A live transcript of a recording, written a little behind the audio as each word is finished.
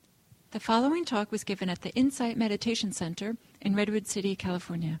The following talk was given at the Insight Meditation Center in Redwood City,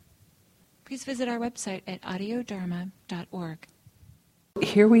 California. Please visit our website at audiodharma.org.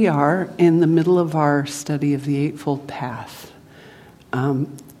 Here we are in the middle of our study of the Eightfold Path. We've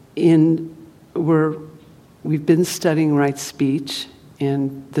been studying right speech,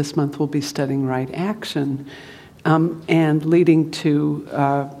 and this month we'll be studying right action, and leading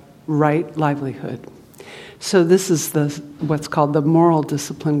to right livelihood. So this is what's called the moral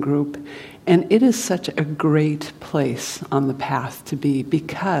discipline group, and it is such a great place on the path to be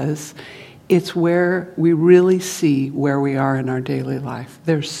because it's where we really see where we are in our daily life.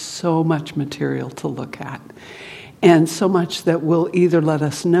 There's so much material to look at, and so much that will either let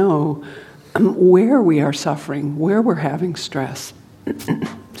us know where we are suffering, where we're having stress,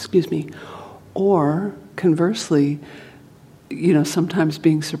 excuse me, or conversely, sometimes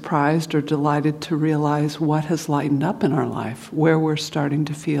being surprised or delighted to realize what has lightened up in our life, where we're starting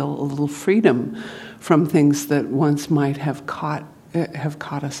to feel a little freedom from things that once might have caught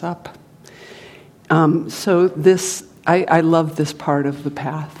us up. I love this part of the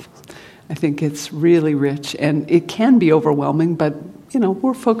path. I think it's really rich, and it can be overwhelming, but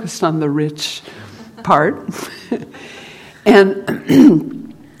we're focused on the rich part.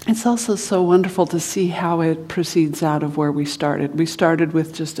 And it's also so wonderful to see how it proceeds out of where we started. We started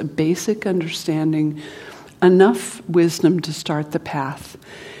with just a basic understanding, enough wisdom to start the path,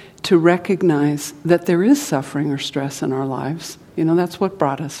 to recognize that there is suffering or stress in our lives. That's what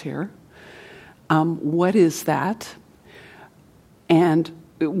brought us here. What is that? And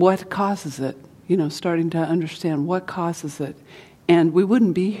what causes it? Starting to understand what causes it. And we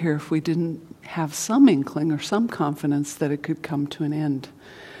wouldn't be here if we didn't have some inkling or some confidence that it could come to an end.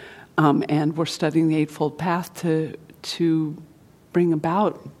 And we're studying the Eightfold Path to bring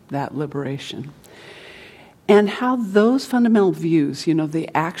about that liberation. And how those fundamental views, the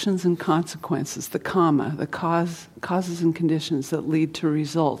actions and consequences, the karma, the causes and conditions that lead to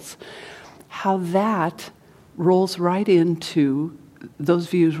results, how that rolls right into, those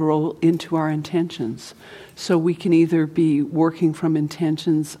views roll into our intentions. So we can either be working from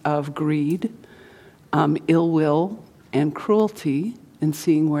intentions of greed, ill will, and cruelty, and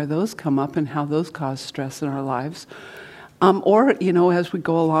seeing where those come up and how those cause stress in our lives. Or, as we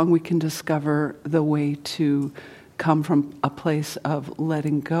go along, we can discover the way to come from a place of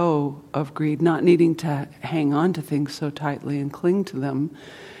letting go of greed, not needing to hang on to things so tightly and cling to them,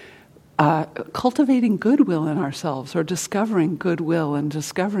 cultivating goodwill in ourselves, or discovering goodwill and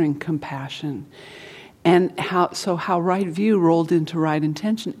discovering compassion. And how right view rolled into right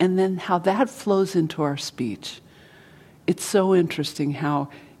intention, and then how that flows into our speech. It's so interesting how,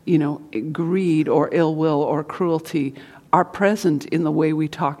 greed or ill will or cruelty are present in the way we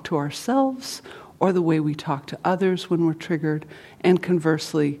talk to ourselves or the way we talk to others when we're triggered, and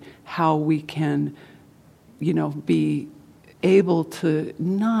conversely, how we can, be able to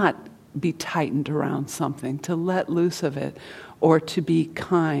not be tightened around something, to let loose of it, or to be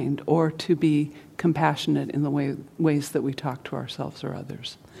kind, or to be compassionate in the ways that we talk to ourselves or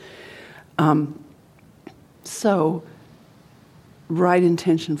others. So, right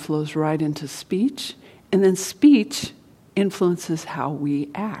intention flows right into speech, and then speech influences how we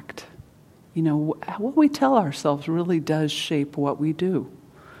act. What we tell ourselves really does shape what we do.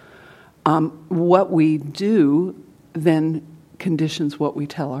 What we do then conditions what we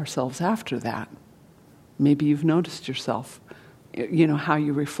tell ourselves after that. Maybe you've noticed yourself, how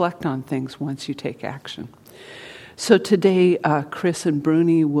you reflect on things once you take action. So today, Chris and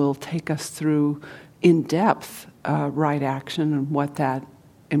Bruni will take us through in depth right action and what that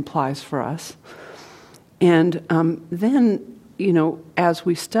implies for us. And then, as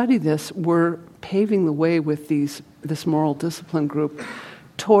we study this, we're paving the way with this moral discipline group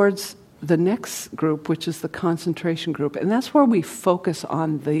towards the next group, which is the concentration group. And that's where we focus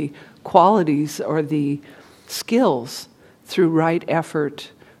on the qualities or the skills through right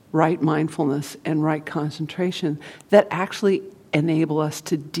effort, right mindfulness, and right concentration that actually enable us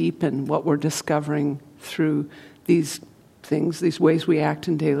to deepen what we're discovering through these things, these ways we act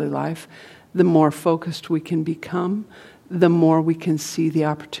in daily life. The more focused we can become, the more we can see the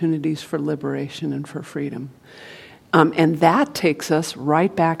opportunities for liberation and for freedom. And that takes us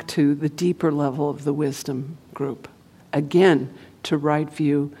right back to the deeper level of the wisdom group. Again, to right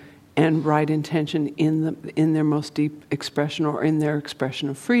view and right intention in their most deep expression, or in their expression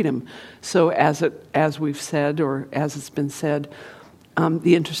of freedom. So as we've said, or as it's been said,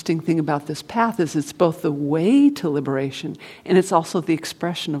 the interesting thing about this path is it's both the way to liberation and it's also the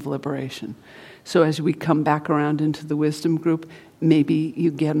expression of liberation. So as we come back around into the wisdom group, maybe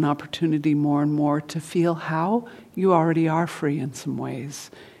you get an opportunity more and more to feel how you already are free in some ways,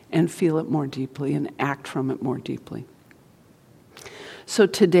 and feel it more deeply and act from it more deeply. So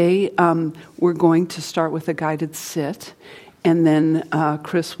today we're going to start with a guided sit, and then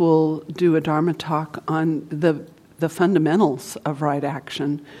Chris will do a Dharma talk on the fundamentals of right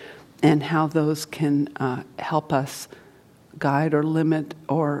action and how those can help us guide or limit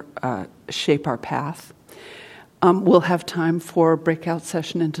or shape our path. We'll have time for a breakout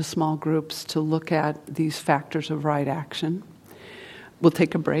session into small groups to look at these factors of right action. We'll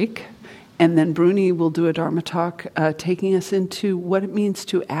take a break, and then Bruni will do a Dharma talk taking us into what it means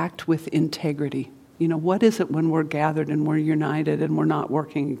to act with integrity. You know, what is it when we're gathered and we're united and we're not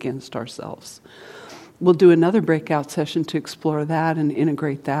working against ourselves? We'll do another breakout session to explore that and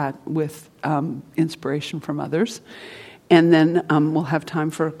integrate that with inspiration from others. And then we'll have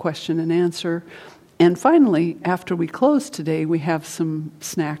time for a question and answer. And finally, after we close today, we have some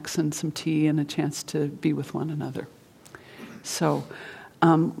snacks and some tea and a chance to be with one another. So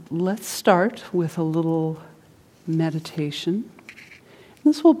let's start with a little meditation.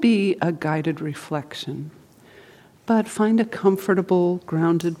 This will be a guided reflection, but find a comfortable,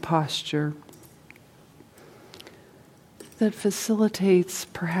 grounded posture that facilitates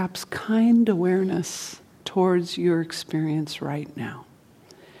perhaps kind awareness towards your experience right now.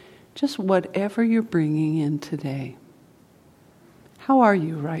 Just whatever you're bringing in today. How are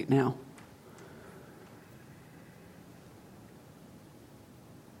you right now?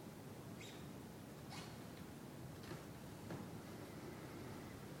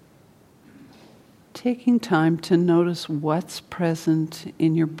 Taking time to notice what's present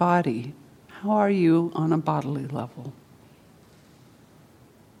in your body. How are you on a bodily level?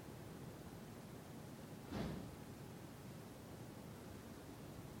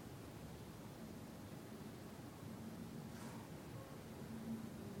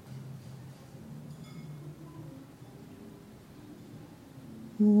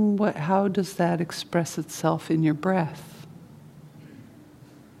 How does that express itself in your breath?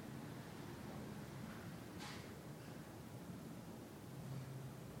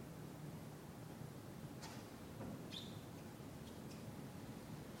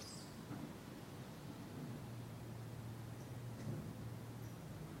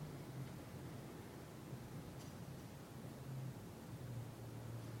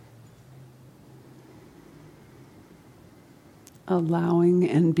 Allowing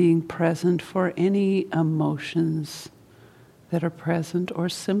and being present for any emotions that are present, or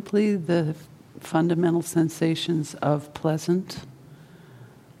simply the fundamental sensations of pleasant,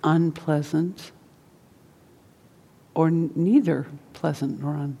 unpleasant, or neither pleasant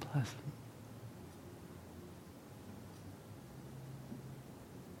nor unpleasant.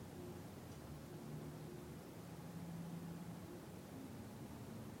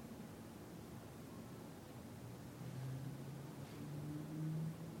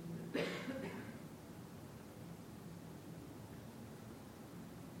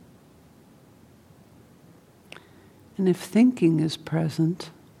 And if thinking is present,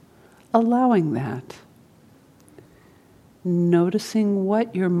 allowing that. Noticing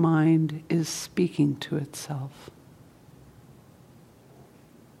what your mind is speaking to itself.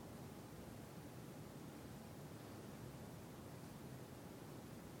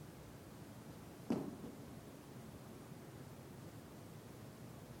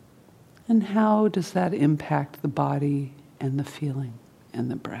 And how does that impact the body and the feeling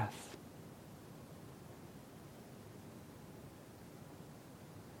and the breath?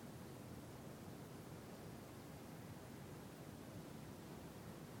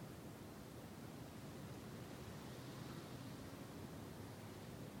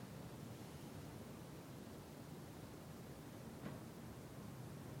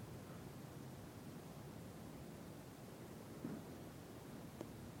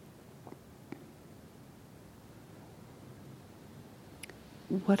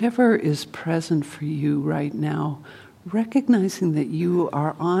 Whatever is present for you right now, recognizing that you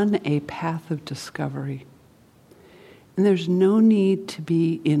are on a path of discovery. And there's no need to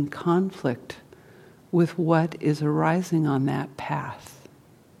be in conflict with what is arising on that path.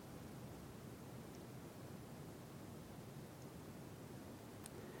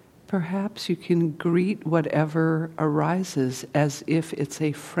 Perhaps you can greet whatever arises as if it's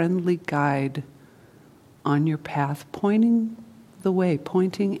a friendly guide on your path, pointing the way,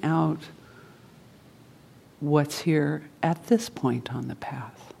 pointing out what's here at this point on the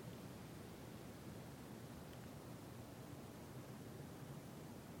path.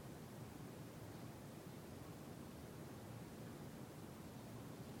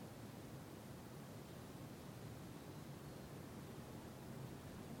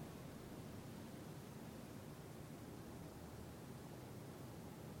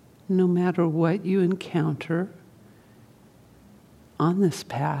 no matter what you encounter on this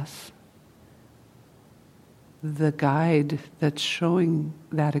path, the guide that's showing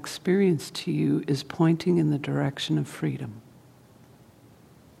that experience to you is pointing in the direction of freedom.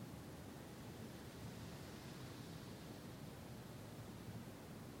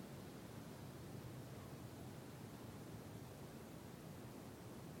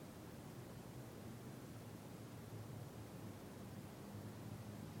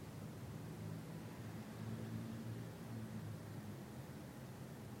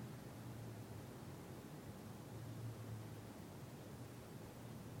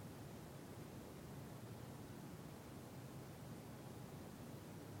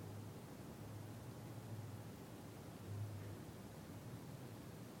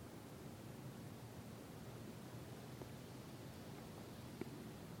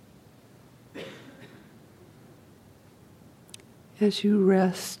 As you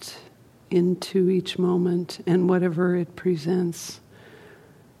rest into each moment and whatever it presents,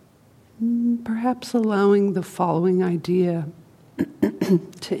 perhaps allowing the following idea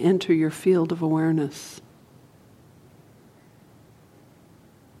to enter your field of awareness.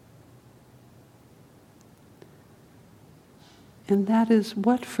 And that is,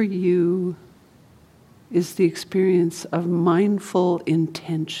 what for you is the experience of mindful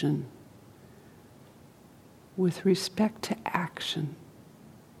intention with respect to action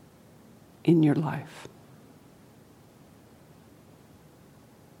in your life?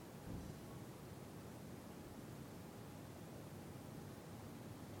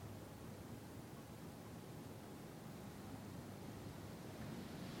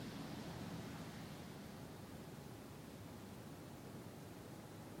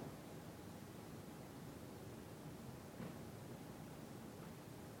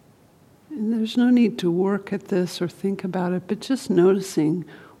 And there's no need to work at this or think about it, but just noticing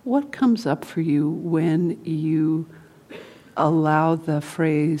what comes up for you when you allow the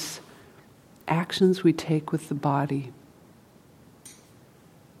phrase, actions we take with the body,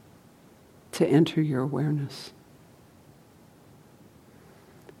 to enter your awareness.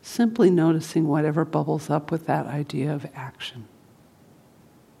 Simply noticing whatever bubbles up with that idea of action.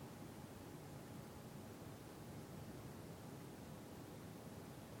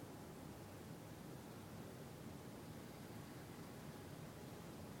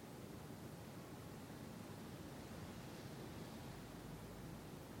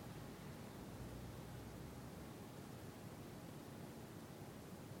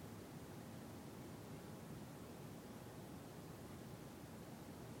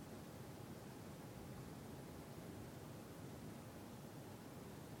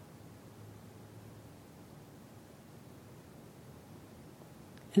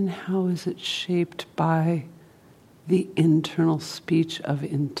 And how is it shaped by the internal speech of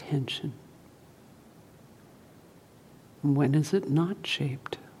intention? When is it not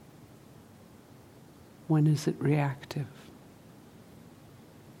shaped? When is it reactive?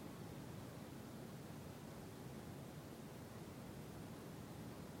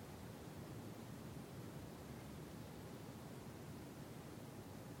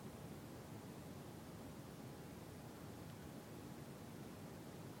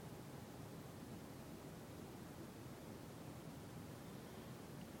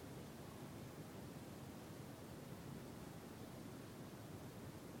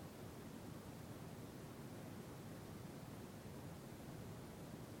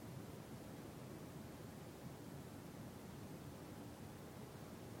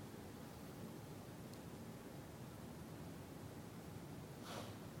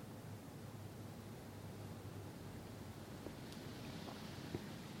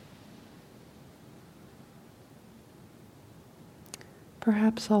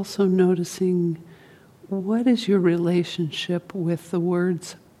 Perhaps also noticing, what is your relationship with the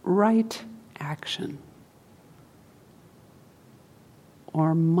words right action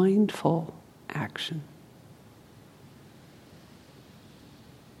or mindful action?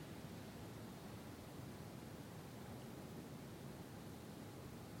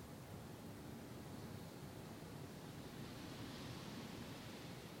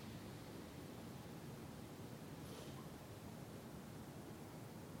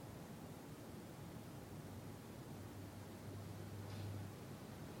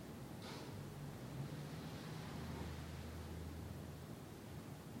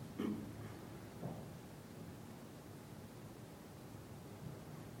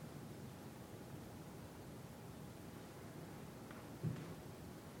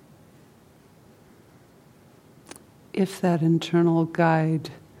 If that internal guide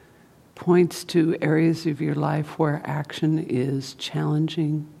points to areas of your life where action is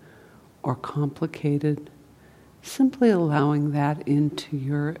challenging or complicated, simply allowing that into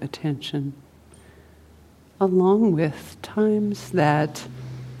your attention, along with times that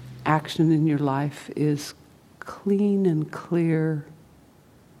action in your life is clean and clear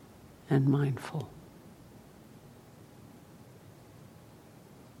and mindful.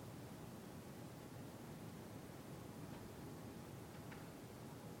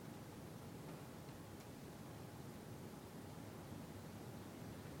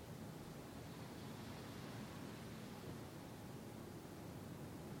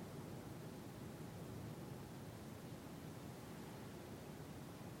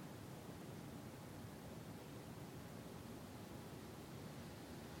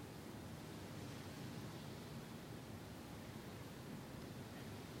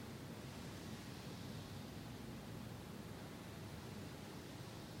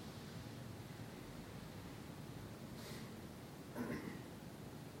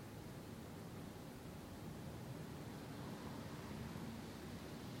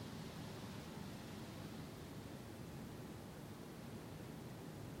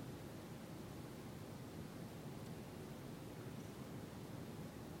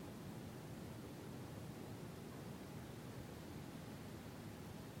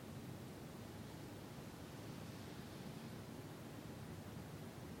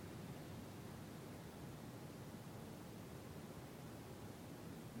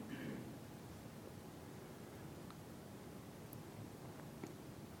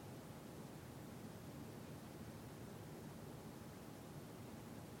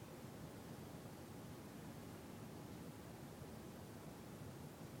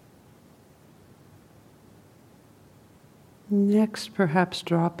 Next, perhaps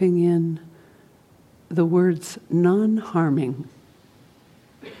dropping in the words non-harming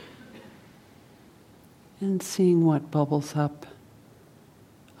and seeing what bubbles up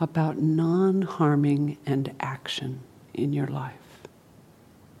about non-harming and action in your life.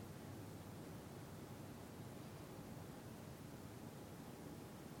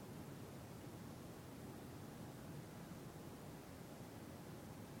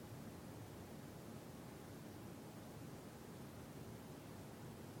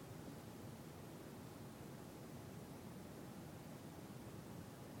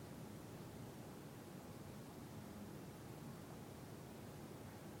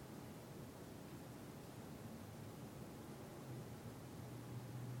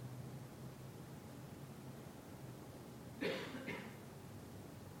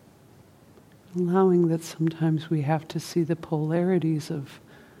 Allowing that sometimes we have to see the polarities of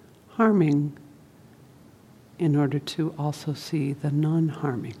harming in order to also see the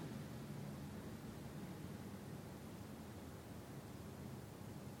non-harming.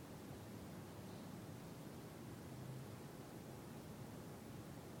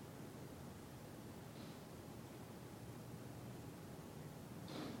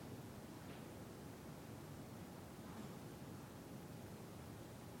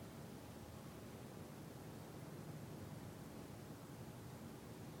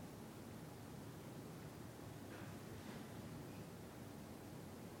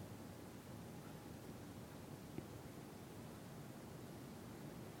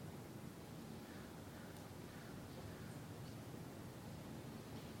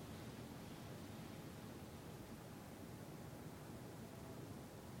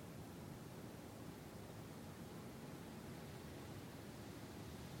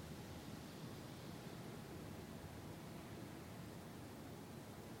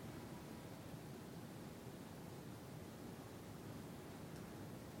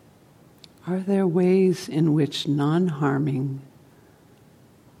 Are there ways in which non-harming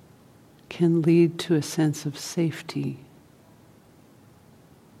can lead to a sense of safety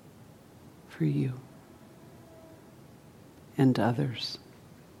for you and others?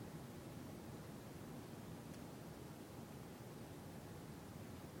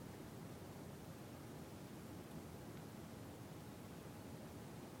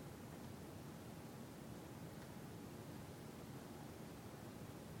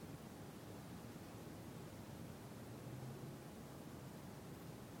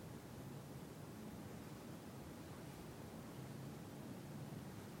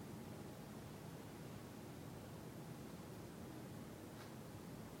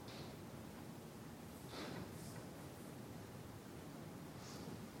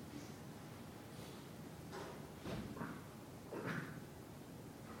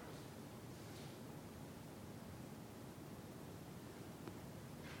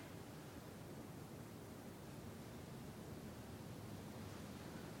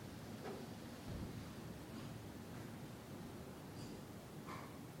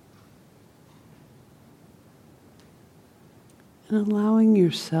 And allowing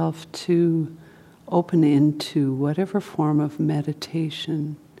yourself to open into whatever form of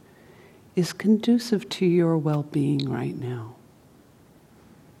meditation is conducive to your well-being right now.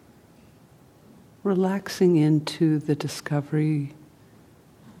 Relaxing into the discovery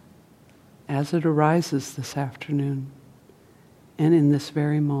as it arises this afternoon and in this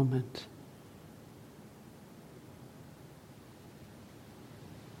very moment.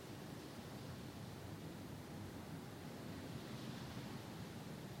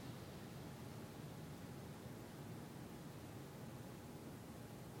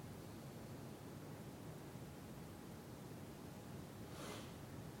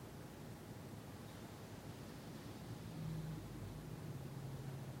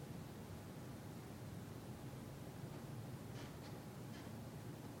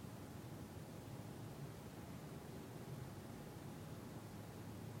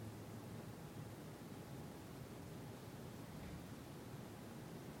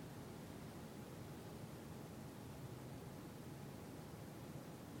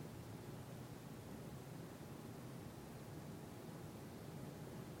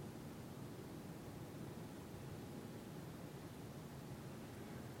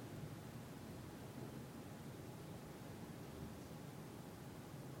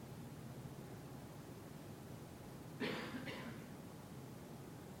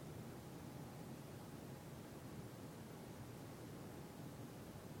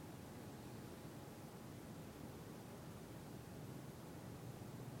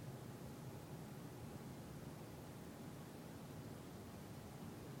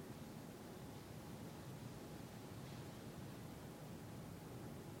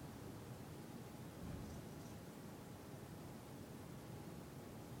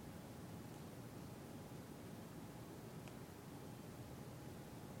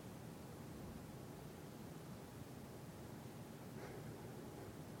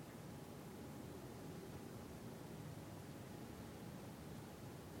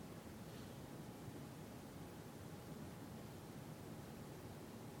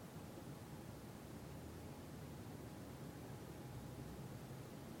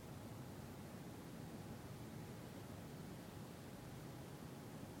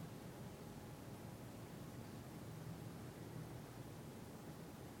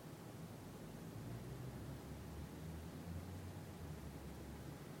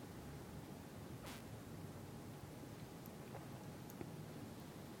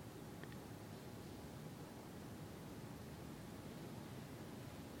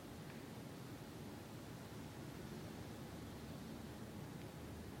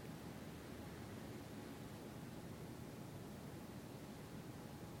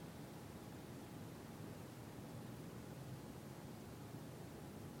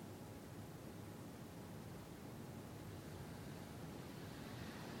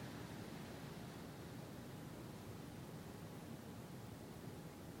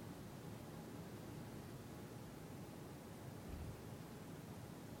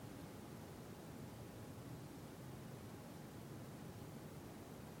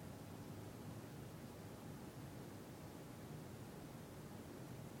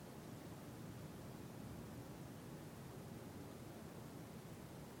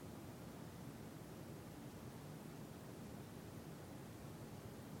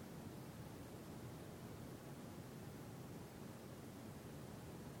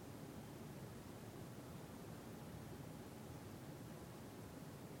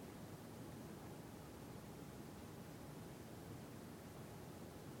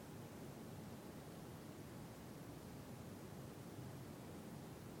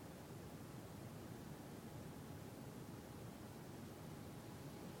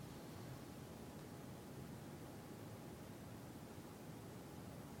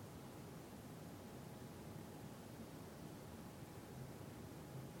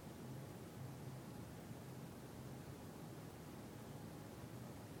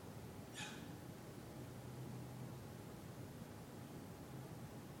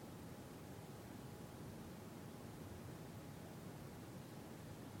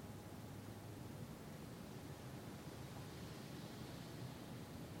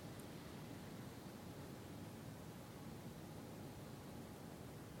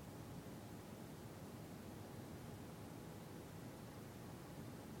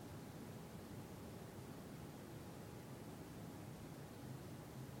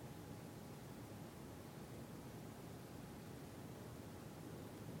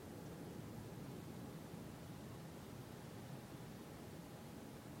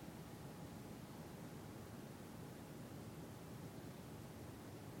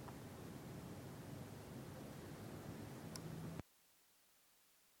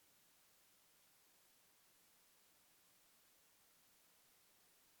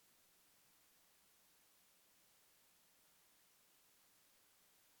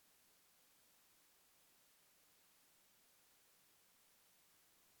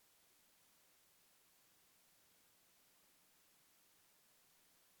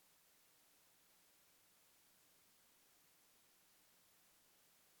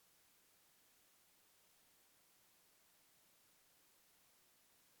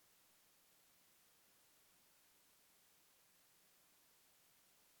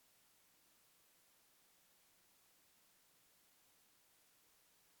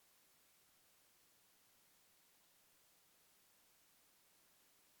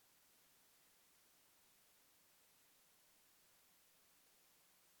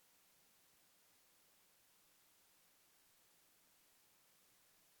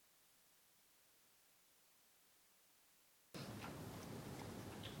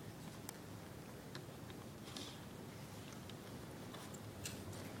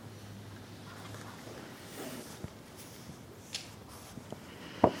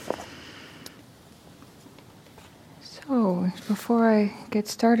 before I get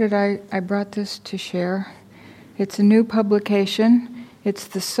started, I brought this to share. It's a new publication. It's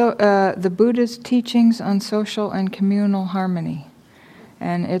the Buddha's Teachings on Social and Communal Harmony.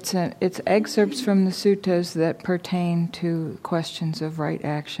 And it's excerpts from the suttas that pertain to questions of right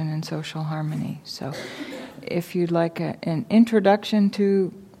action and social harmony. So if you'd like an introduction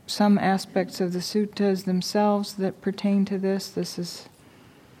to some aspects of the suttas themselves that pertain to this is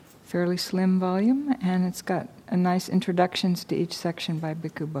a fairly slim volume, and it's got a nice introductions to each section by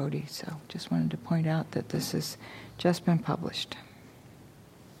Bhikkhu Bodhi. So just wanted to point out that this has just been published.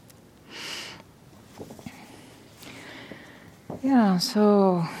 Yeah,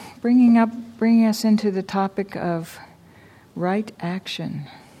 so bringing us into the topic of right action.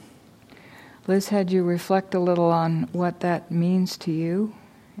 Liz had you reflect a little on what that means to you.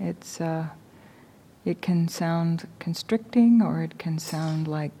 It can sound constricting, or it can sound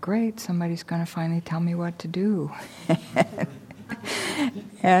like, great, somebody's going to finally tell me what to do.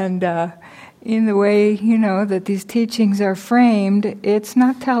 And in the way, that these teachings are framed, it's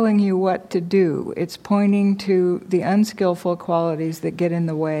not telling you what to do. It's pointing to the unskillful qualities that get in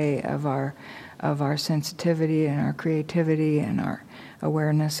the way of our sensitivity and our creativity and our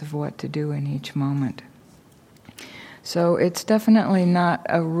awareness of what to do in each moment. So it's definitely not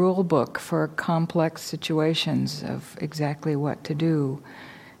a rule book for complex situations of exactly what to do.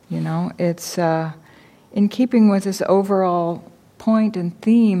 It's in keeping with this overall point and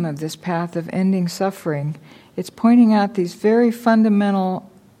theme of this path of ending suffering. It's pointing out these very fundamental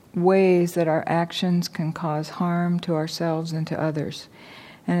ways that our actions can cause harm to ourselves and to others.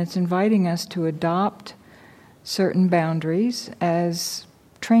 And it's inviting us to adopt certain boundaries as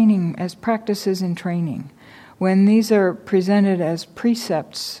training, as practices in training. When these are presented as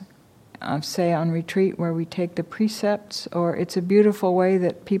precepts, say on retreat where we take the precepts, or it's a beautiful way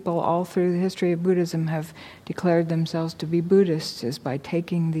that people all through the history of Buddhism have declared themselves to be Buddhists, is by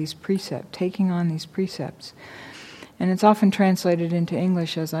taking on these precepts. And it's often translated into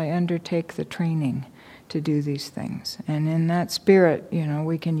English as I undertake the training to do these things. And in that spirit,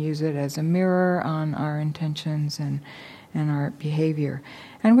 we can use it as a mirror on our intentions and our behavior.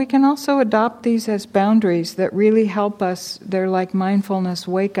 And we can also adopt these as boundaries that really help us. They're like mindfulness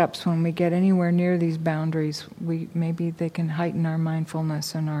wake-ups when we get anywhere near these boundaries. Maybe they can heighten our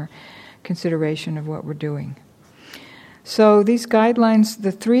mindfulness and our consideration of what we're doing. So these guidelines,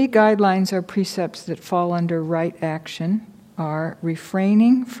 the 3 guidelines or precepts that fall under right action are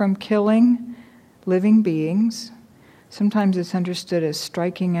refraining from killing living beings. Sometimes it's understood as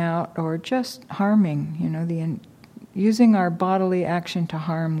striking out or just harming, using our bodily action to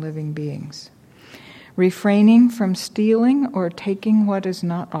harm living beings. Refraining from stealing or taking what is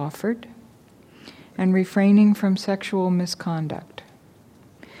not offered. And refraining from sexual misconduct.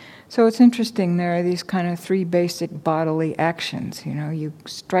 So it's interesting, there are these kind of 3 basic bodily actions. You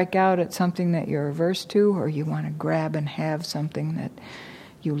strike out at something that you're averse to, or you want to grab and have something that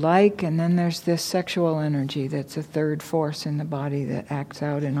you like, and then there's this sexual energy that's a third force in the body that acts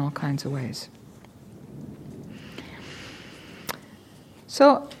out in all kinds of ways.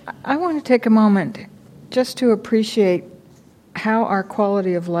 So I want to take a moment just to appreciate how our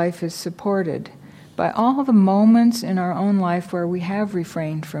quality of life is supported by all the moments in our own life where we have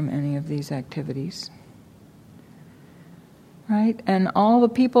refrained from any of these activities. Right? And all the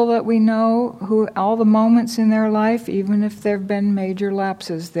people that we know, all the moments in their life, even if there have been major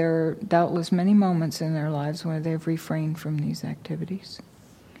lapses, there are doubtless many moments in their lives where they've refrained from these activities.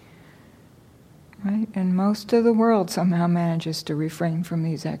 Right? And most of the world somehow manages to refrain from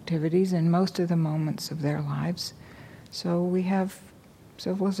these activities in most of the moments of their lives. So we have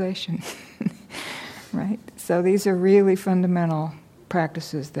civilization. Right? So these are really fundamental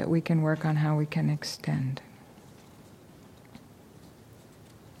practices that we can work on how we can extend.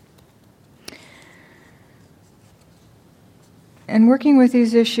 And working with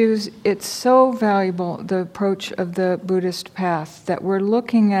these issues, it's so valuable, the approach of the Buddhist path, that we're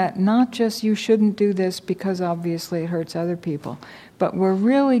looking at not just you shouldn't do this because obviously it hurts other people, but we're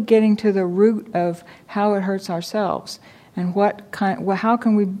really getting to the root of how it hurts ourselves and how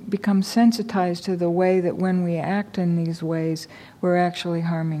can we become sensitized to the way that when we act in these ways, we're actually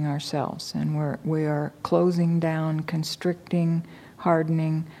harming ourselves, and we are closing down, constricting,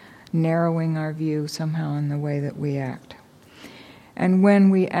 hardening, narrowing our view somehow in the way that we act. And when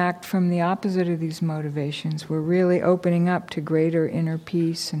we act from the opposite of these motivations, we're really opening up to greater inner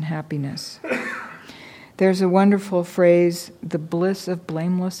peace and happiness. There's a wonderful phrase, the bliss of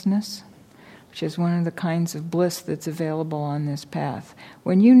blamelessness, which is one of the kinds of bliss that's available on this path.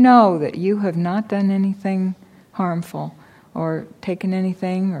 When you know that you have not done anything harmful or taken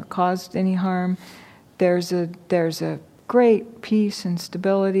anything or caused any harm, there's a great peace and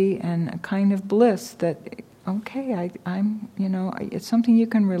stability and a kind of bliss that, okay, I'm, it's something you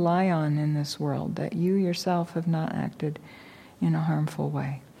can rely on in this world, that you yourself have not acted in a harmful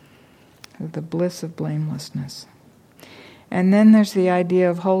way. The bliss of blamelessness. And then there's the idea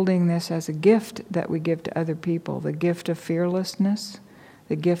of holding this as a gift that we give to other people, the gift of fearlessness,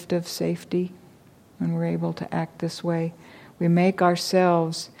 the gift of safety. When we're able to act this way, we make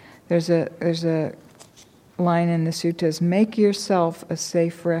ourselves, there's a line in the suttas, make yourself a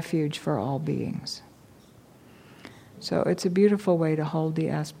safe refuge for all beings. So it's a beautiful way to hold the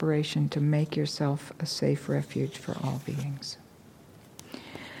aspiration to make yourself a safe refuge for all beings.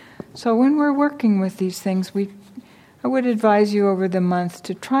 So when we're working with these things, I would advise you over the month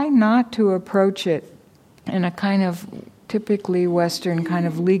to try not to approach it in a kind of typically Western kind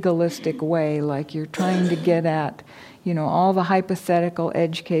of legalistic way, like you're trying to get at, all the hypothetical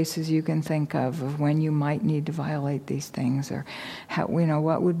edge cases you can think of when you might need to violate these things, or how,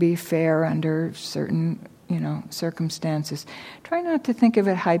 what would be fair under certain circumstances. Try not to think of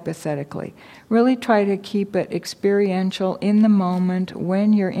it hypothetically. Really try to keep it experiential in the moment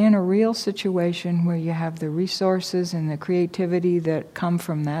when you're in a real situation where you have the resources and the creativity that come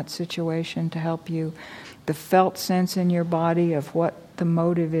from that situation to help you, the felt sense in your body of what the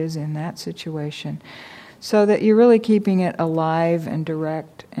motive is in that situation, so that you're really keeping it alive and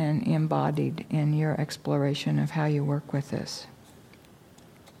direct and embodied in your exploration of how you work with this.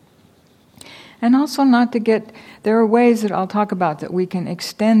 And also not to there are ways that I'll talk about that we can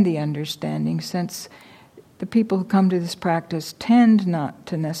extend the understanding, since the people who come to this practice tend not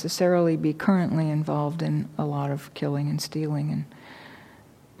to necessarily be currently involved in a lot of killing and stealing and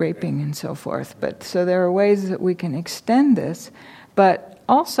raping and so forth. But so there are ways that we can extend this, but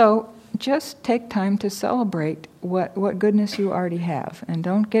also just take time to celebrate what goodness you already have, and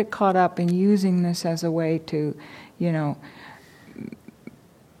don't get caught up in using this as a way to,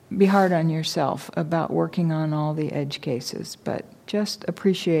 be hard on yourself about working on all the edge cases, but just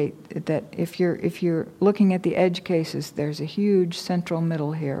appreciate that if you're looking at the edge cases, there's a huge central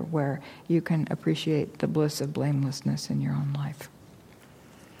middle here where you can appreciate the bliss of blamelessness in your own life.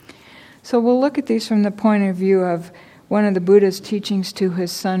 So we'll look at these from the point of view of one of the Buddha's teachings to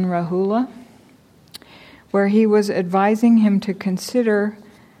his son Rahula, where he was advising him to consider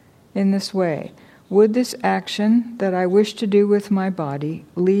in this way: would this action that I wish to do with my body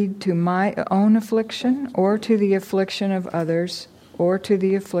lead to my own affliction, or to the affliction of others, or to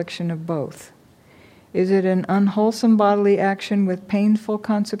the affliction of both? Is it an unwholesome bodily action with painful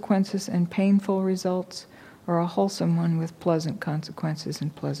consequences and painful results, or a wholesome one with pleasant consequences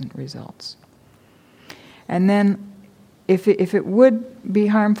and pleasant results? And then, if it would be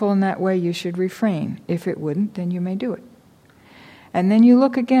harmful in that way, you should refrain. If it wouldn't, then you may do it. And then you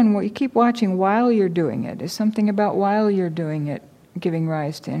look again, you keep watching while you're doing it. Is something about while you're doing it giving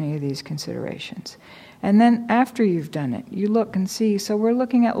rise to any of these considerations? And then after you've done it, you look and see, so we're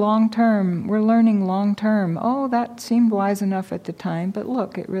looking at long-term, we're learning long-term. Oh, that seemed wise enough at the time, but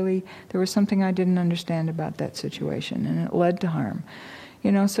look, there was something I didn't understand about that situation, and it led to harm.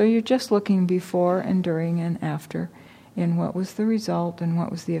 So you're just looking before and during and after in what was the result and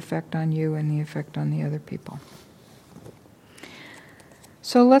what was the effect on you and the effect on the other people.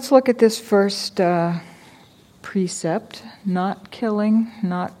 So let's look at this first precept: not killing,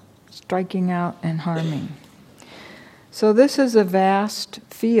 not striking out and harming. So this is a vast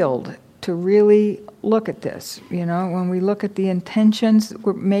field to really look at this. When we look at the intentions,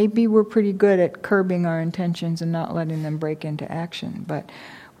 maybe we're pretty good at curbing our intentions and not letting them break into action. But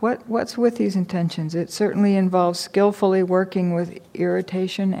what's with these intentions? It certainly involves skillfully working with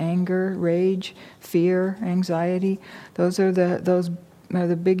irritation, anger, rage, fear, anxiety. Those are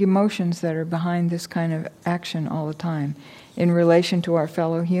the big emotions that are behind this kind of action all the time, in relation to our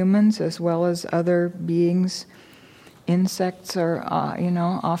fellow humans as well as other beings. Insects are,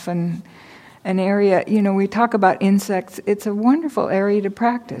 often an area, we talk about insects. It's a wonderful area to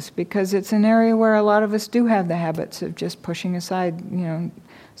practice because it's an area where a lot of us do have the habits of just pushing aside,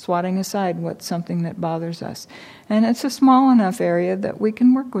 swatting aside what's something that bothers us. And it's a small enough area that we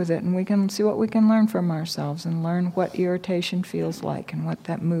can work with it and we can see what we can learn from ourselves and learn what irritation feels like and what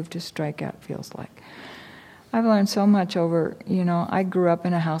that move to strike out feels like. I've learned so much over, I grew up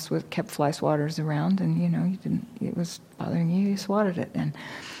in a house with kept fly swatters around, and, it was bothering you swatted it. And,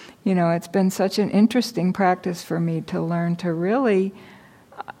 it's been such an interesting practice for me to learn to really,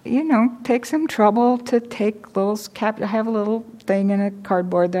 take some trouble to take those I have a little thing in a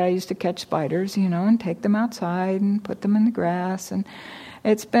cardboard that I used to catch spiders, and take them outside and put them in the grass.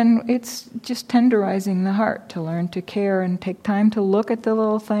 It's just tenderizing the heart to learn to care and take time to look at the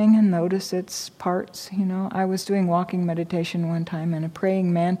little thing and notice its parts. I was doing walking meditation one time, and a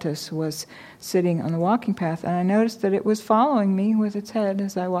praying mantis was sitting on the walking path, and I noticed that it was following me with its head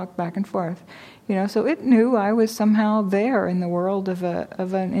as I walked back and forth. So it knew I was somehow there in the world of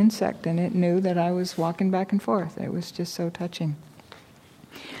an insect, and it knew that I was walking back and forth. It was just so touching.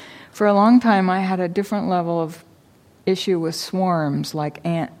 For a long time, I had a different level of issue with swarms, like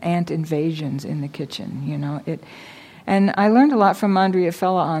ant invasions in the kitchen. And I learned a lot from Andrea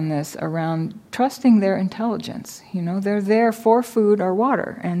Fella on this around trusting their intelligence. They're there for food or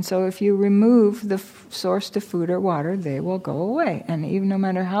water, and so if you remove the source to food or water, they will go away. And even no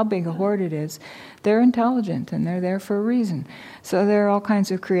matter how big a horde it is, they're intelligent and they're there for a reason. So there are all kinds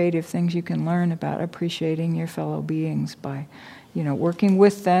of creative things you can learn about appreciating your fellow beings by working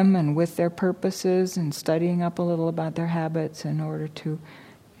with them and with their purposes and studying up a little about their habits in order to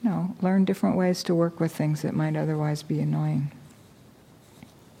learn different ways to work with things that might otherwise be annoying.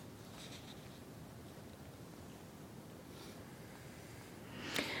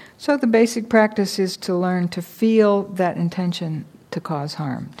 So the basic practice is to learn to feel that intention to cause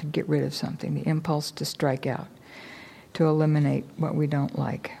harm, to get rid of something, the impulse to strike out, to eliminate what we don't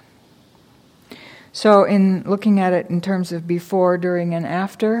like. So in looking at it in terms of before, during, and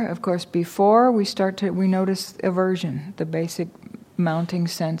after, of course, before we notice aversion, the basic mounting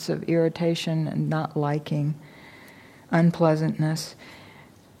sense of irritation and not liking, unpleasantness.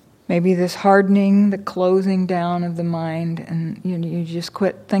 Maybe this hardening, the closing down of the mind, and you just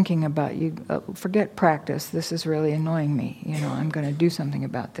quit thinking about forget practice. This is really annoying me. I'm going to do something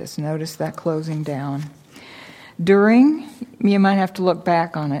about this. Notice that closing down. During, you might have to look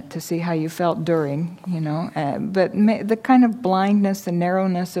back on it to see how you felt during, but the kind of blindness, the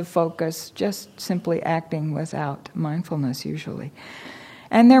narrowness of focus, just simply acting without mindfulness usually.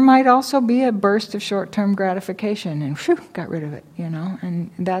 And there might also be a burst of short-term gratification and got rid of it,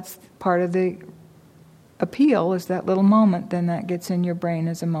 and that's part of the appeal is that little moment, then that gets in your brain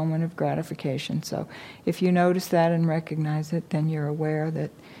as a moment of gratification. So if you notice that and recognize it, then you're aware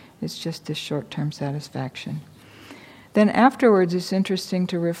that it's just this short-term satisfaction. Then afterwards, it's interesting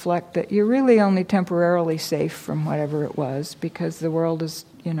to reflect that you're really only temporarily safe from whatever it was, because the world is,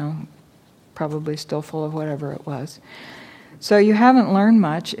 probably still full of whatever it was. So you haven't learned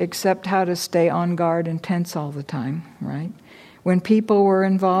much except how to stay on guard and tense all the time, right? When people were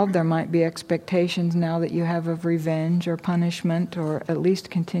involved, there might be expectations now that you have of revenge or punishment or at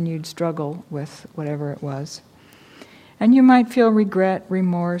least continued struggle with whatever it was. And you might feel regret,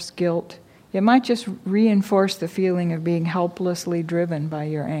 remorse, guilt. It might just reinforce the feeling of being helplessly driven by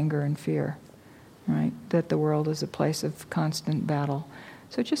your anger and fear, right? That the world is a place of constant battle.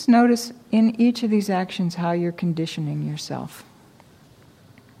 So just notice in each of these actions how you're conditioning yourself.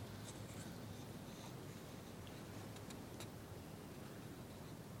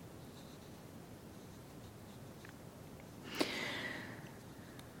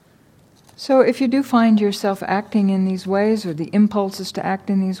 So if you do find yourself acting in these ways, or the impulses to act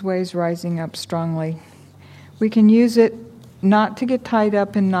in these ways rising up strongly, we can use it not to get tied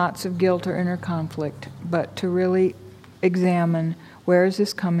up in knots of guilt or inner conflict, but to really examine where is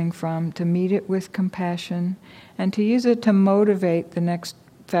this coming from, to meet it with compassion, and to use it to motivate the next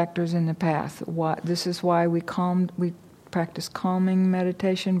factors in the path. This is why we practice calming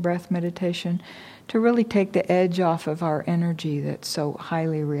meditation, breath meditation, to really take the edge off of our energy that's so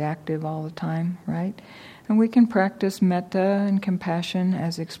highly reactive all the time, right? And we can practice metta and compassion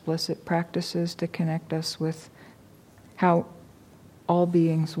as explicit practices to connect us with how all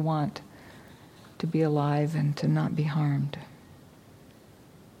beings want to be alive and to not be harmed.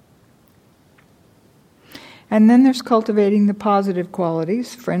 And then there's cultivating the positive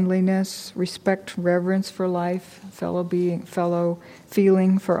qualities, friendliness, respect, reverence for life, fellow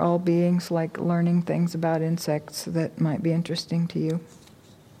feeling for all beings, like learning things about insects that might be interesting to you.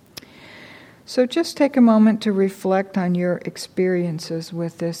 So just take a moment to reflect on your experiences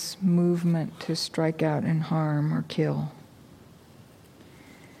with this movement to strike out and harm or kill.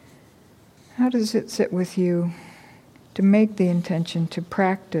 How does it sit with you to make the intention to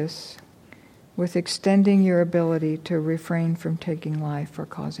practice with extending your ability to refrain from taking life or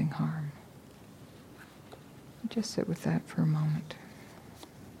causing harm? Just sit with that for a moment.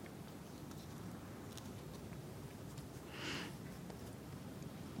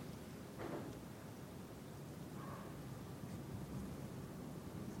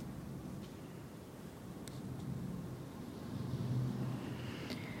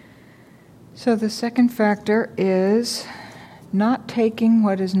 So the second factor is not taking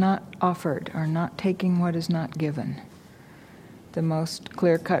what is not offered, or not taking what is not given. the most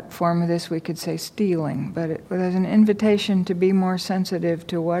clear-cut form of this, we could say stealing, but there's an invitation to be more sensitive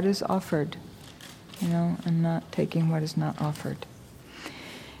to what is offered, and not taking what is not offered.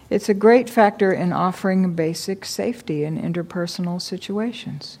 It's a great factor in offering basic safety in interpersonal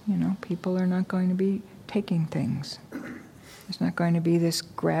situations. People are not going to be taking things. There's not going to be this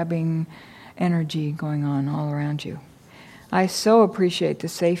grabbing energy going on all around you. I so appreciate the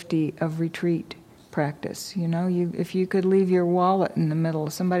safety of retreat practice. If you could leave your wallet in the middle,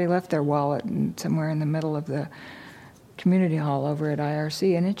 somebody left their wallet somewhere in the middle of the community hall over at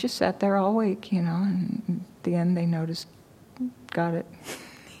IRC, and it just sat there all week, and at the end they noticed, got it.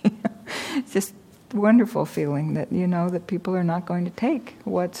 It's just a wonderful feeling that that people are not going to take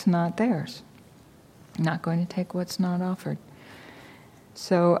what's not theirs, not going to take what's not offered.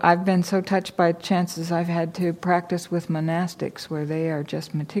 So I've been so touched by chances I've had to practice with monastics where they are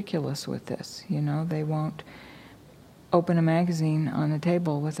just meticulous with this. They won't open a magazine on the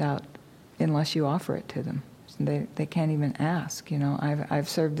table unless you offer it to them. They can't even ask. I've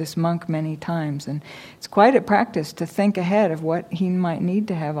served this monk many times, and it's quite a practice to think ahead of what he might need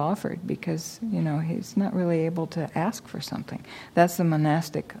to have offered, because he's not really able to ask for something. That's the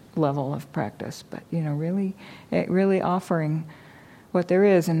monastic level of practice. But really offering what there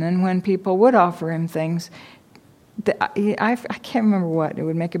is, and then when people would offer him things, I can't remember what. It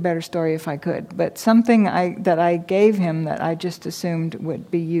would make a better story if I could. But something that I gave him that I just assumed would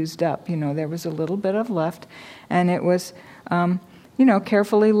be used up. There was a little bit of left, and it was,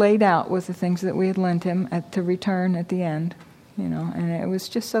 carefully laid out with the things that we had lent him to return at the end. And it was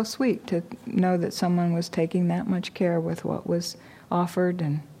just so sweet to know that someone was taking that much care with what was offered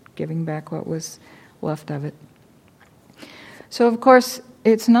and giving back what was left of it. So, of course,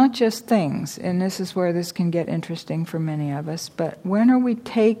 it's not just things, and this is where this can get interesting for many of us, but when are we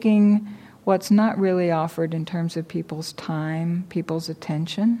taking what's not really offered in terms of people's time, people's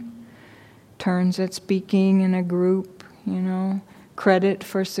attention, turns at speaking in a group, credit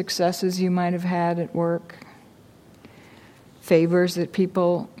for successes you might have had at work, favors that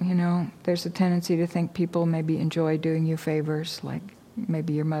people, there's a tendency to think people maybe enjoy doing you favors, like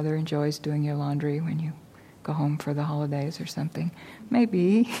maybe your mother enjoys doing your laundry when you go home for the holidays or something.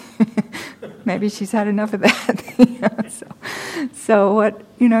 Maybe. Maybe she's had enough of that. So what,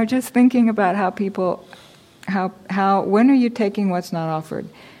 just thinking about how people, when are you taking what's not offered?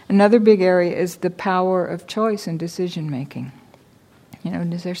 Another big area is the power of choice and decision making.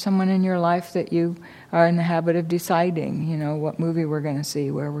 Is there someone in your life that you are in the habit of deciding, what movie we're going to see,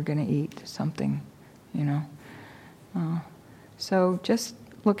 where we're going to eat, something, So just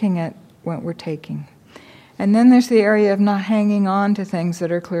looking at what we're taking. And then there's the area of not hanging on to things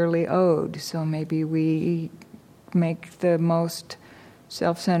that are clearly owed. So maybe we make the most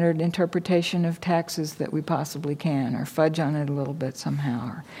self-centered interpretation of taxes that we possibly can, or fudge on it a little bit somehow,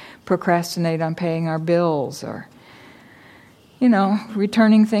 or procrastinate on paying our bills, or,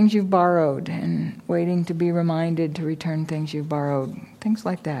 returning things you've borrowed and waiting to be reminded to return things you've borrowed, things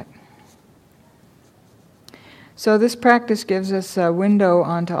like that. So this practice gives us a window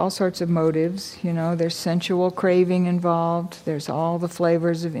onto all sorts of motives. There's sensual craving involved. There's all the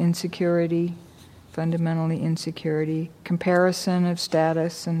flavors of insecurity, fundamentally insecurity, comparison of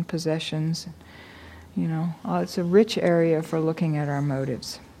status and possessions. It's a rich area for looking at our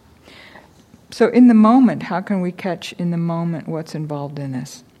motives. So in the moment, how can we catch in the moment what's involved in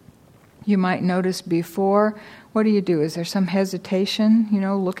this? You might notice before, what do? Is there some hesitation,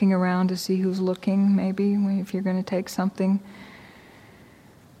 looking around to see who's looking, maybe, if you're going to take something?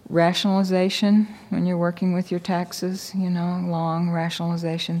 Rationalization, when you're working with your taxes, long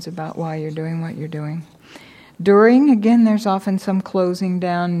rationalizations about why you're doing what you're doing. During, again, there's often some closing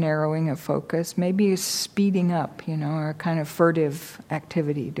down, narrowing of focus, maybe a speeding up, or a kind of furtive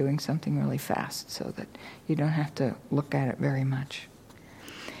activity, doing something really fast so that you don't have to look at it very much.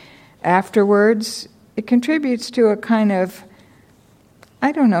 Afterwards, it contributes to a kind of,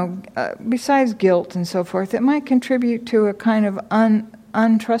 besides guilt and so forth, it might contribute to a kind of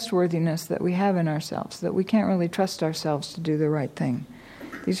untrustworthiness that we have in ourselves, that we can't really trust ourselves to do the right thing.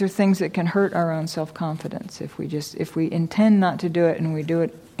 These are things that can hurt our own self-confidence if we intend not to do it and we do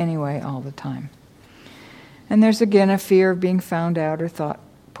it anyway all the time. And there's again a fear of being found out or thought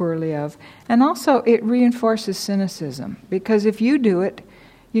poorly of. And also it reinforces cynicism, because if you do it,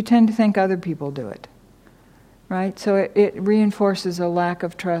 you tend to think other people do it, right? So it reinforces a lack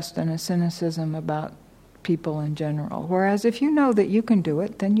of trust and a cynicism about people in general. Whereas if you know that you can do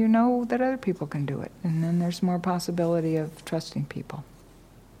it, then you know that other people can do it. And then there's more possibility of trusting people.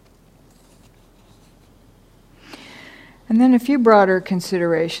 And then a few broader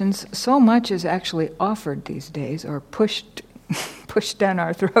considerations. So much is actually offered these days, or pushed pushed down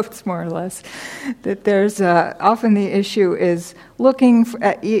our throats, more or less. That there's often the issue is looking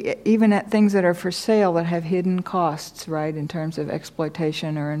even at things that are for sale that have hidden costs, right, in terms of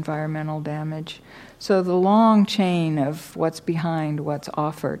exploitation or environmental damage. So the long chain of what's behind what's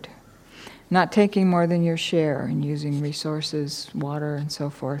offered. Not taking more than your share and using resources, water, and so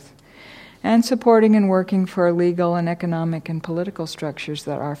forth. And supporting and working for legal and economic and political structures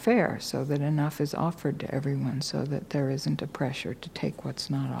that are fair, so that enough is offered to everyone, so that there isn't a pressure to take what's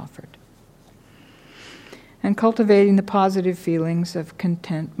not offered. And cultivating the positive feelings of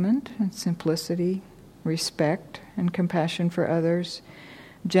contentment and simplicity, respect and compassion for others,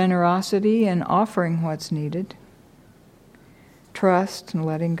 generosity and offering what's needed, trust and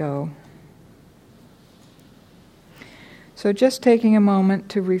letting go. So just taking a moment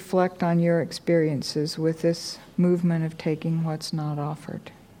to reflect on your experiences with this movement of taking what's not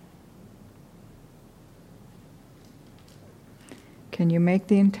offered. Can you make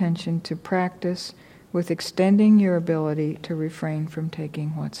the intention to practice with extending your ability to refrain from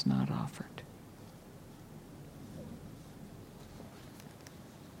taking what's not offered?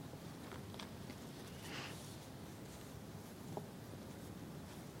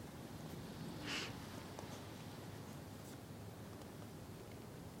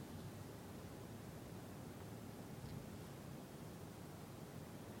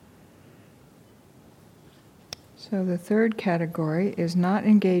 So the third category is not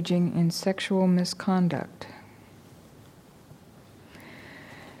engaging in sexual misconduct.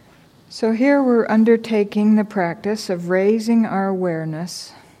 So here we're undertaking the practice of raising our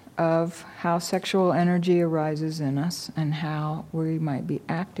awareness of how sexual energy arises in us and how we might be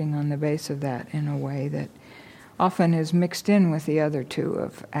acting on the base of that in a way that often is mixed in with the other two,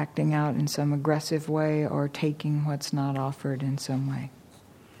 of acting out in some aggressive way or taking what's not offered in some way.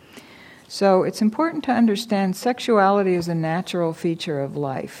 So it's important to understand sexuality is a natural feature of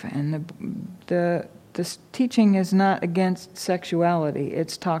life, and the teaching is not against sexuality.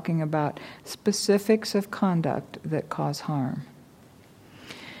 It's talking about specifics of conduct that cause harm.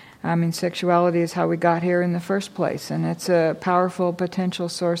 I mean, sexuality is how we got here in the first place, and it's a powerful potential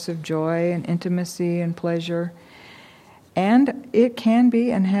source of joy and intimacy and pleasure. And it can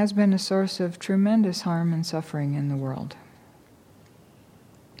be and has been a source of tremendous harm and suffering in the world.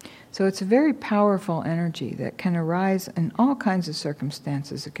 So it's a very powerful energy that can arise in all kinds of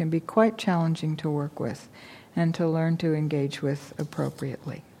circumstances. It can be quite challenging to work with and to learn to engage with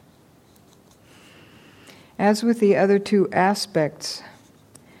appropriately. As with the other two aspects,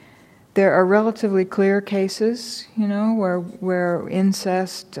 there are relatively clear cases, where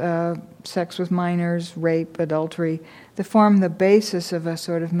incest, sex with minors, rape, adultery, they form the basis of a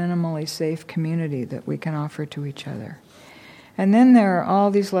sort of minimally safe community that we can offer to each other. And then there are all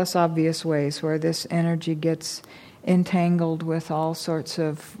these less obvious ways where this energy gets entangled with all sorts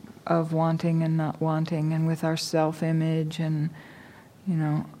of wanting and not wanting, and with our self-image and,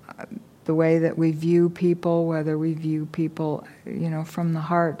 the way that we view people, whether we view people, from the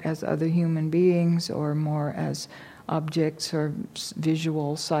heart as other human beings or more as objects or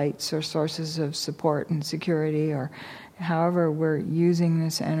visual sights or sources of support and security, or however we're using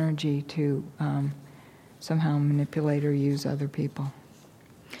this energy to somehow manipulate or use other people.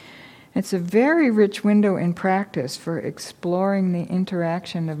 It's a very rich window in practice for exploring the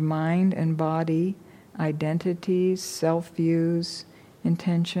interaction of mind and body, identities, self-views,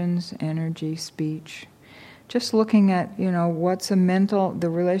 intentions, energy, speech. Just looking at, what's the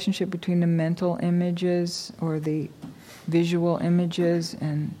relationship between the mental images or the visual images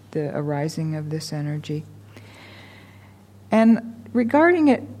and the arising of this energy. And regarding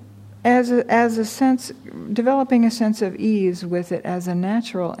it as a sense, developing a sense of ease with it as a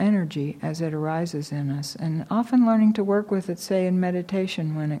natural energy as it arises in us, and often learning to work with it, say in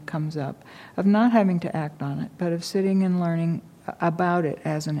meditation when it comes up, of not having to act on it, but of sitting and learning about it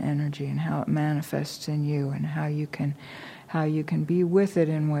as an energy and how it manifests in you, and how you can be with it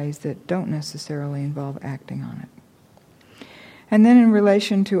in ways that don't necessarily involve acting on it. And then in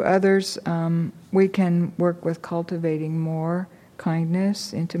relation to others, we can work with cultivating more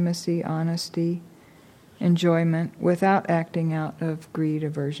kindness, intimacy, honesty, enjoyment, without acting out of greed,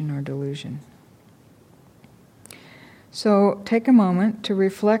 aversion, or delusion. So take a moment to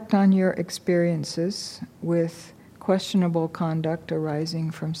reflect on your experiences with questionable conduct arising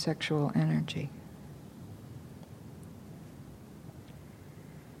from sexual energy.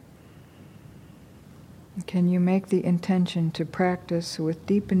 Can you make the intention to practice with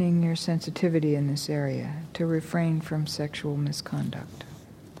deepening your sensitivity in this area, to refrain from sexual misconduct?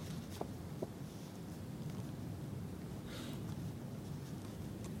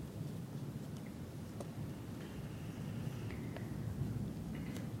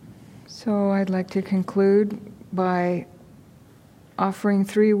 So I'd like to conclude by offering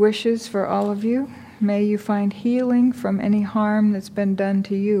 3 wishes for all of you. May you find healing from any harm that's been done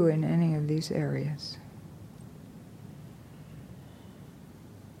to you in any of these areas.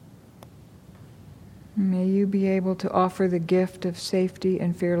 May you be able to offer the gift of safety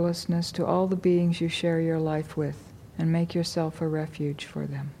and fearlessness to all the beings you share your life with, and make yourself a refuge for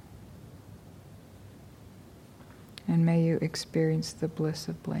them. And may you experience the bliss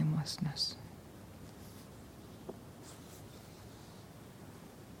of blamelessness.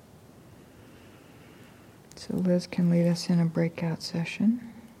 So Liz can lead us in a breakout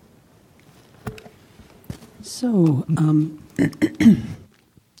session. So, I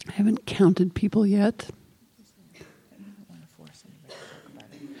haven't counted people yet.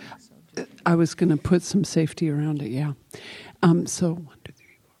 I was going to put some safety around it, yeah. So, 1, 2, 3,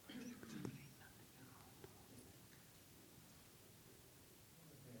 4, 5, 6, 7, 8,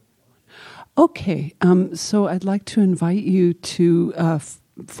 9. Okay, so I'd like to invite you to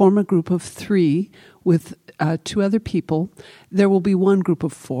form a group of 3 with 2 other people. There will be one group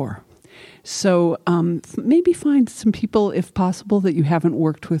of 4. So maybe find some people, if possible, that you haven't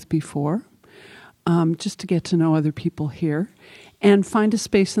worked with before, just to get to know other people here. And find a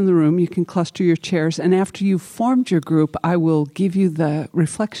space in the room. You can cluster your chairs. And after you've formed your group, I will give you the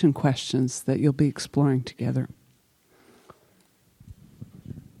reflection questions that you'll be exploring together.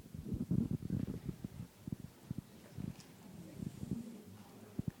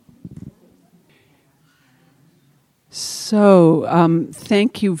 So,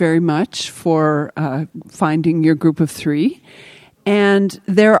 thank you very much for finding your group of 3. And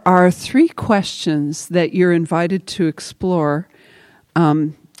there are 3 questions that you're invited to explore.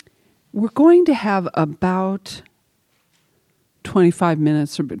 We're going to have about 25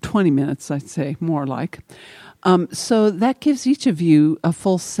 minutes, or 20 minutes, I'd say, more like. So that gives each of you a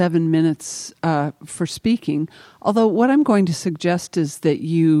full 7 minutes for speaking. Although what I'm going to suggest is that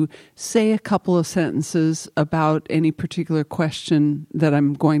you say a couple of sentences about any particular question that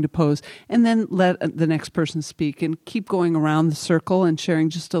I'm going to pose, and then let the next person speak, and keep going around the circle and sharing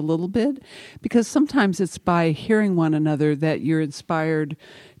just a little bit, because sometimes it's by hearing one another that you're inspired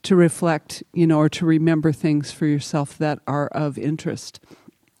to reflect, or to remember things for yourself that are of interest.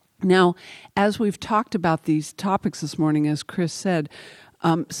 Now, as we've talked about these topics this morning, as Chris said,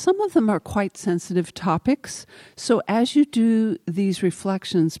 some of them are quite sensitive topics. So as you do these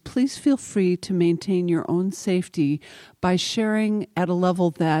reflections, please feel free to maintain your own safety by sharing at a level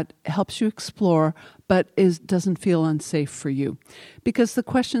that helps you explore, but doesn't feel unsafe for you. Because the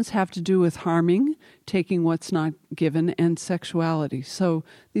questions have to do with harming, taking what's not given, and sexuality. So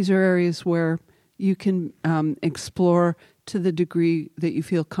these are areas where you can explore to the degree that you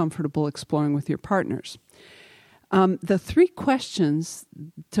feel comfortable exploring with your partners. The 3 questions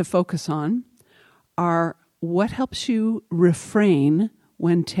to focus on are: what helps you refrain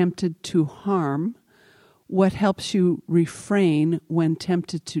when tempted to harm? What helps you refrain when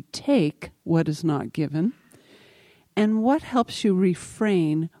tempted to take what is not given? And what helps you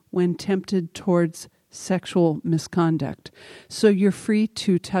refrain when tempted towards sexual misconduct? So you're free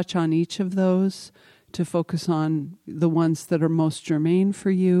to touch on each of those, to focus on the ones that are most germane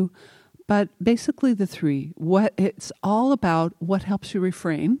for you. But basically the 3, it's all about what helps you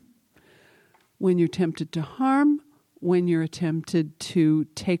refrain when you're tempted to harm, when you're tempted to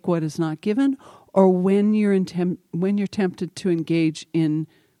take what is not given, or when you're tempted to engage in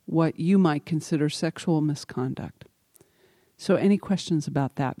what you might consider sexual misconduct. So any questions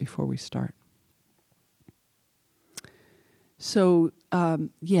about that before we start? So,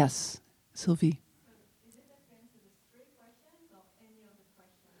 yes, Sylvie.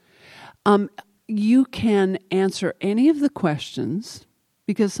 You can answer any of the questions,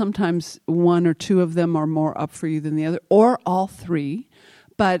 because sometimes 1 or 2 of them are more up for you than the other, or all 3.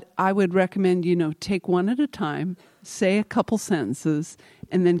 But I would recommend, take one at a time, say a couple sentences,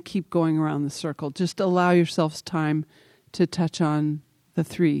 and then keep going around the circle. Just allow yourselves time to touch on the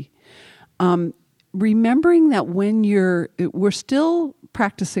 3. Remembering that we're still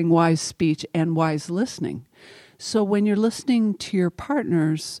practicing wise speech and wise listening. So when you're listening to your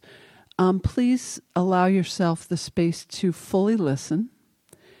partners, please allow yourself the space to fully listen,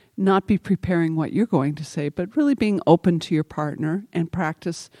 not be preparing what you're going to say, but really being open to your partner, and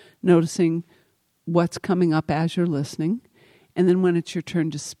practice noticing what's coming up as you're listening. And then when it's your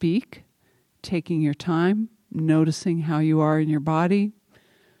turn to speak, taking your time, noticing how you are in your body,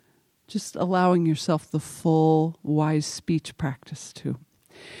 just allowing yourself the full wise speech practice too.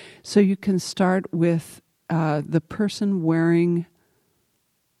 So you can start with the person wearing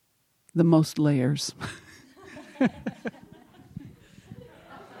the most layers.